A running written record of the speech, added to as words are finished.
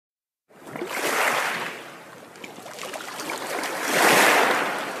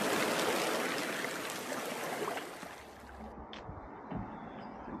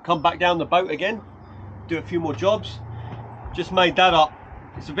come back down the boat again, do a few more jobs. Just made that up.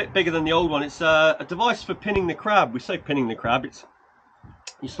 It's a bit bigger than the old one. It's a device for pinning the crab. We say pinning the crab. It's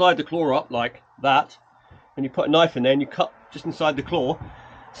you slide the claw up like that, and you put a knife in there and you cut just inside the claw.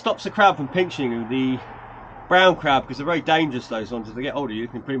 Stops the crab from pinching you. The brown crab, because they're very dangerous, those ones. As they get older, you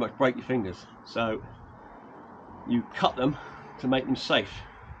can pretty much break your fingers. So you cut them to make them safe.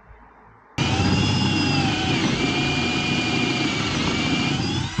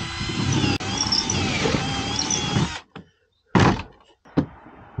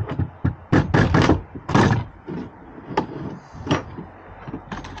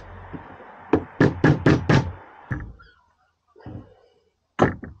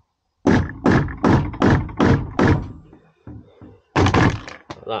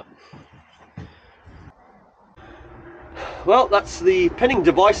 That. Well, that's the pinning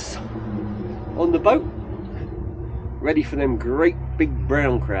device on the boat, ready for them great big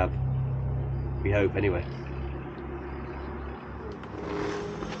brown crab, we hope anyway.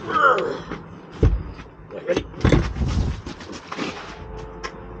 Right, ready?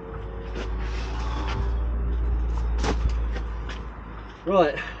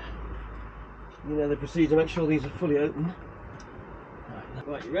 Right, you know the procedure, make sure these are fully open.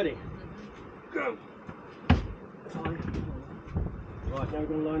 Right, you ready? Go! Right, now we're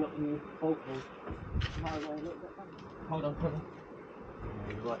going to line up the bolt holes. Hold on, hold on.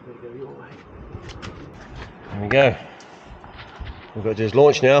 Right, we're going to go your way. There we go. We've got to do is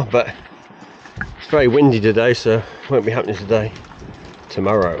launch now, but it's very windy today, so it won't be happening today.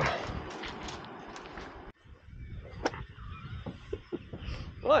 Tomorrow.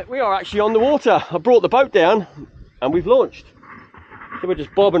 Right, we are actually on the water. I brought the boat down and we've launched. So we're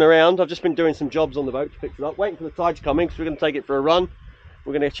just bobbing around. I've just been doing some jobs on the boat to fix it up, waiting for the tide to come in because we're going to take it for a run.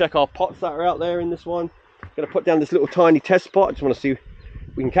 We're going to check our pots that are out there in this one. I'm going to put down this little tiny test pot. I just want to see if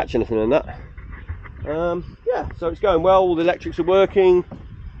we can catch anything in that. Yeah, so it's going well. All the electrics are working.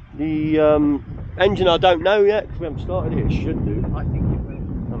 The engine I don't know yet because we haven't started it. It should do. I think it will.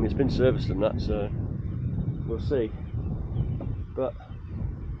 I mean, it's been serviced and that, so we'll see. But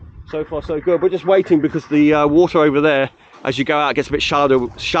so far so good. We're just waiting because the water over there, as you go out, it gets a bit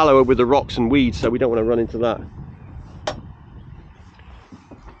shallower with the rocks and weeds, so we don't want to run into that.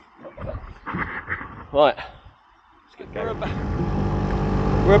 Right, let's get going.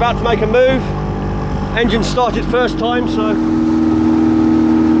 We're about to make a move. Engine started first time, so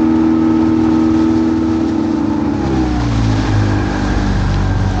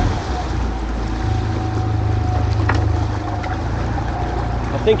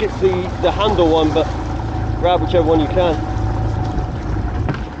I think it's the handle one, but grab whichever one you can.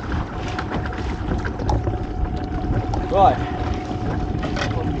 Right.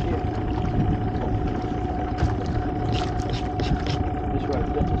 This way,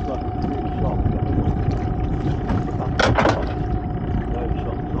 get this way. Really sharp.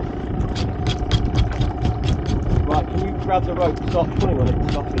 Right, can you grab the rope and start pulling on it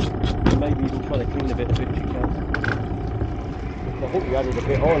and stop it? And maybe even try to clean a bit of it if you can. I think we added a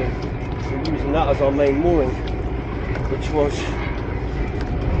bit on and we're using that as our main mooring, which was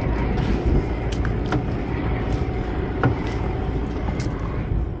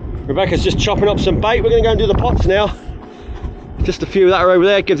Rebecca's just chopping up some bait. We're going to go and do the pots now. Just a few that are over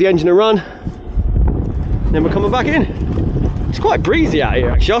there, give the engine a run. Then we're coming back in. It's quite breezy out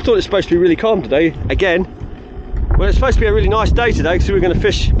here actually. I thought it was supposed to be really calm today, again. Well, it's supposed to be a really nice day today, so we're going to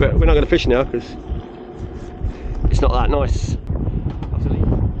fish, but we're not going to fish now because it's not that nice.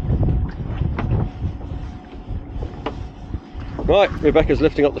 Right, Rebecca's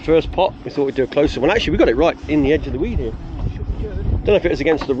lifting up the first pot. We thought we'd do a closer one. Actually, we got it right in the edge of the weed here. Don't know if it was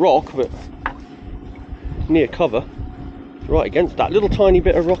against the rock, but near cover. Right against that little tiny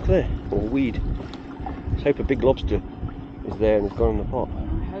bit of rock there, or weed. Let's hope a big lobster is there and has gone in the pot. I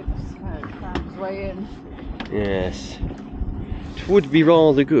hope so. Found his way in. Yes. It would be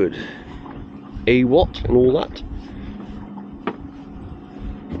rather good. A what and all that.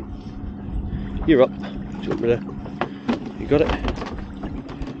 You're up. Jump there. You got it?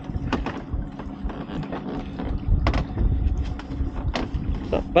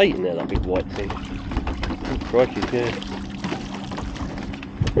 That bait in there, that big white thing. Oh, crikey, yeah.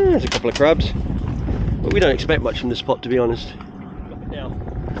 There's a couple of crabs. But we don't expect much from this pot, to be honest. Drop it down.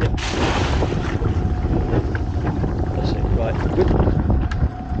 That's it, right, good.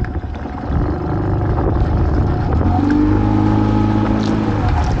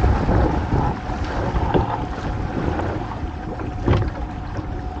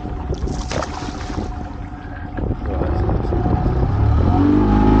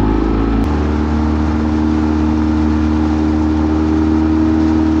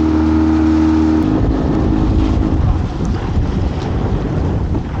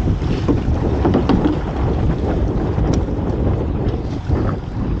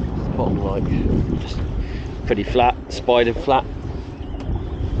 pretty flat, spidered flat.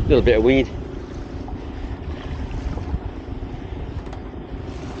 A little bit of weed.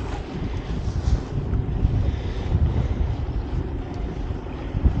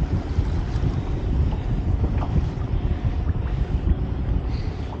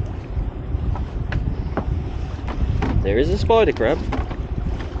 There is a spider crab.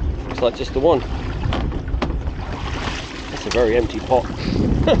 Looks like just the one. That's a very empty pot.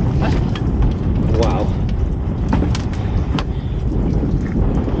 Wow.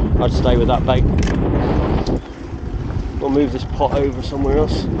 I'd stay with that bait. We'll move this pot over somewhere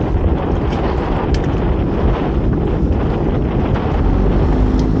else.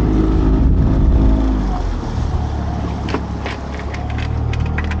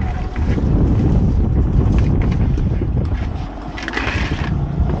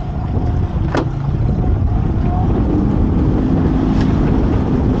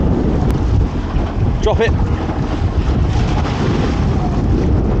 Drop it.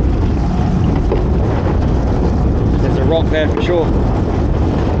 There's a rock there for sure.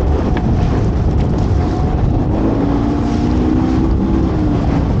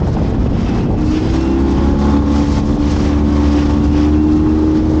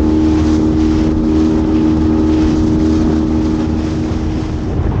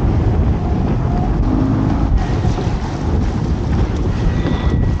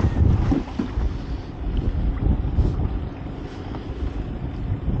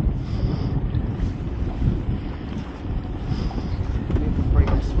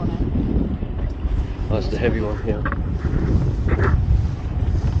 That's the heavy one, yeah.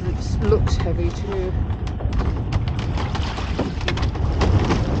 It looks heavy too.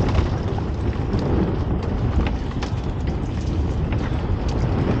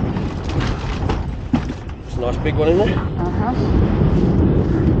 It's a nice big one in there.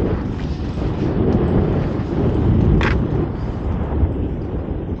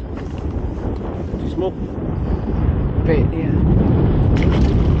 Too small? Bit, yeah.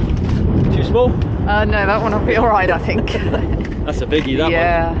 Too small? No, that one will be alright, I think. That's a biggie, that one.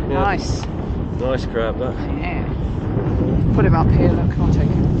 Yeah, nice. Nice crab, that. Yeah. Put him up here, look, I'll take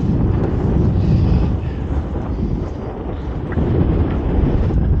him.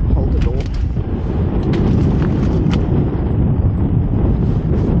 Hold the door.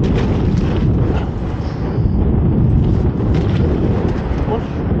 What?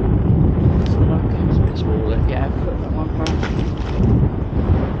 It's a bit smaller. Yeah, put that one back.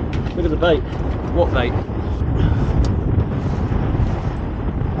 Look at the bait. What bait?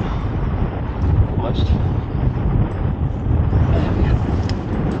 Almost.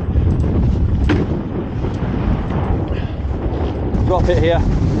 Drop it here.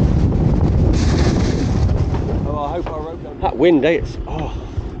 Oh, I hope I wrote down that wind, eh?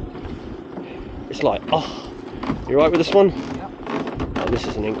 It's like, you right with this one? Yep. Oh, this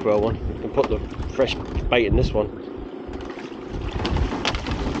is an inkwell one. You can put the fresh bait in this one.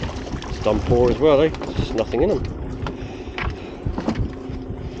 It's done poor as well, eh? There's just nothing in them.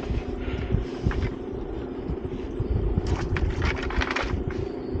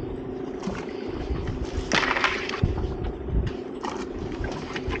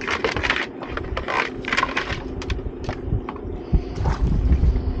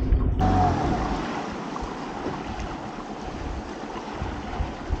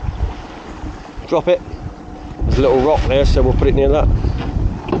 Drop it. There's a little rock there, so we'll put it near that.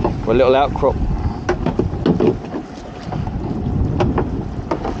 Or a little outcrop.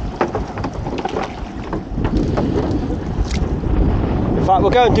 In fact,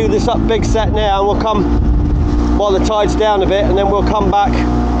 we'll go and do this up big set now, and we'll come while the tide's down a bit, and then we'll come back,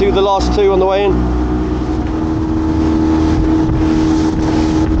 do the last two on the way in.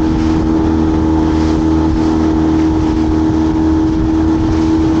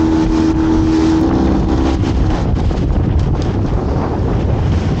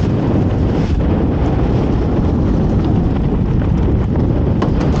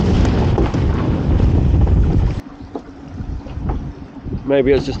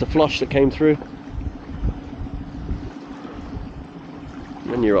 Maybe it was just a flush that came through.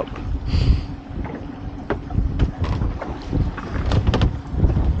 And you're up.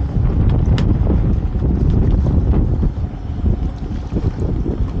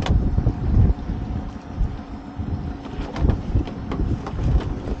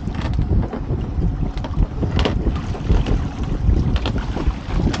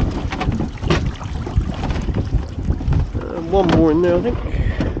 One more in there, I think.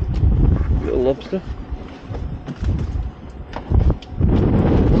 Little lobster.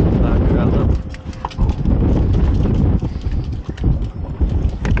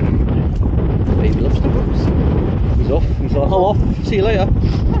 Baby lobster books.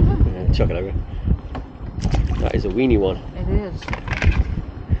 chuck it over. That is a weenie one. It is.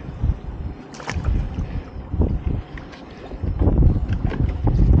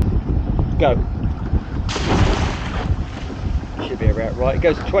 Go. Should be about right. It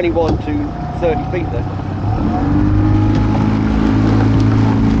goes 21 to 30 feet there.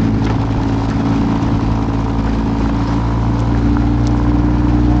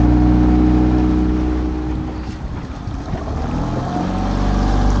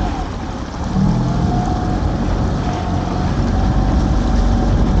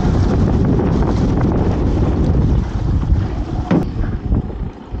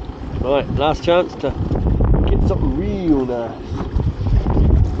 Right, last chance to get something real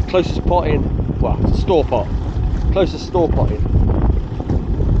nice. Closest pot in, well, store pot. Closest store pot in.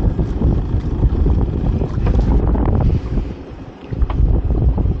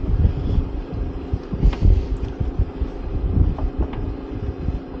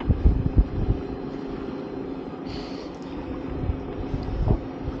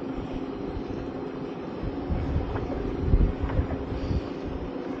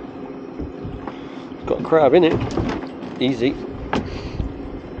 Got a crab in it, easy.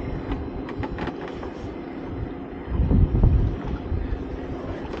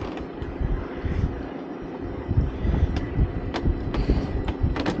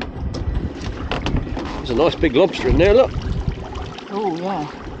 There's a nice big lobster in there, look. Oh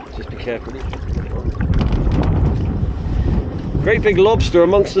yeah. Just be careful. Great big lobster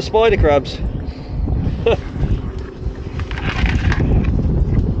amongst the spider crabs. Look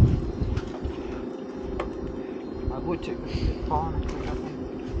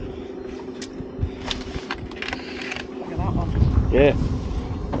at that one. Yeah,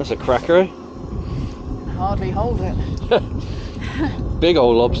 that's a cracker, eh? Hardly hold it. Big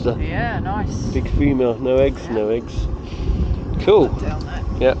old lobster. Yeah, nice. Big female, no eggs, Yeah. no eggs. Cool. Down there.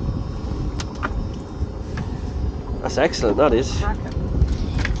 Yeah. That's excellent, that is. Cracker.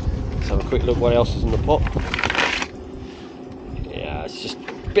 Let's have a quick look what else is in the pot. Yeah, it's just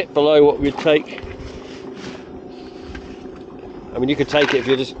a bit below what we'd take. I mean, you could take it if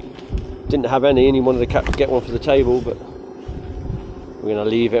you just didn't have any and you wanted to get one for the table, but we're going to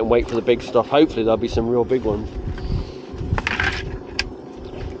leave it and wait for the big stuff. Hopefully there'll be some real big ones.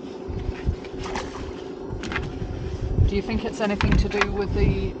 Do you think it's anything to do with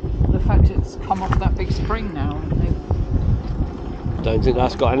the fact it's come off that big spring now? Don't think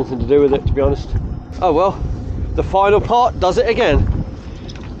that's got anything to do with it, to be honest. Oh well, the final part does it again.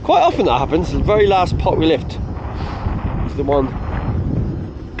 Quite often that happens. The very last pot we lift is the one.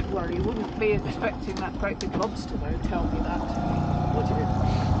 Well, you wouldn't be expecting that great big lobster though, tell me that. Would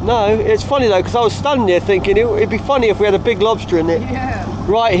you? No, it's funny though, because I was standing there thinking it'd be funny if we had a big lobster in it. Yeah.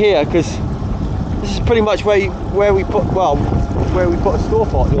 Right here, because this is pretty much where we put a store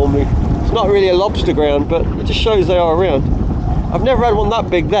pot normally. It's not really a lobster ground, but it just shows they are around. I've never had one that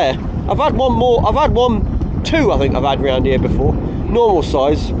big there. I've had two I think I've had around here before. Normal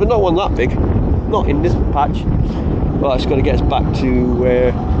size, but not one that big. Not in this patch. Well, it's got to get us back to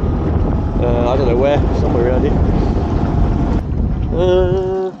where, I don't know where, somewhere around here.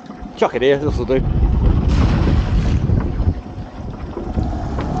 Chuck it here, this will do.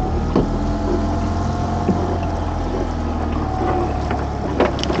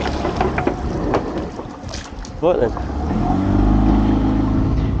 Right then.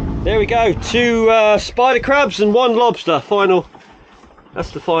 There we go, 2 spider crabs and 1 lobster. Final.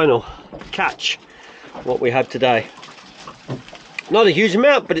 That's the final catch. What we had today. Not a huge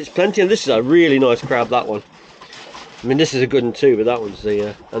amount, but it's plenty. And this is a really nice crab. That one. I mean, this is a good one too, but that one's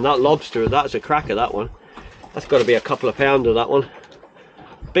the and that lobster. That's a cracker. That one. That's got to be a couple of pounder. That one.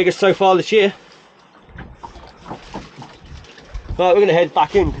 Biggest so far this year. Right, we're going to head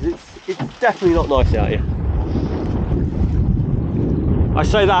back in because it's definitely not nice out here. I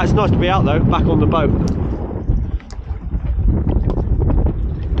say that, it's nice to be out though, back on the boat.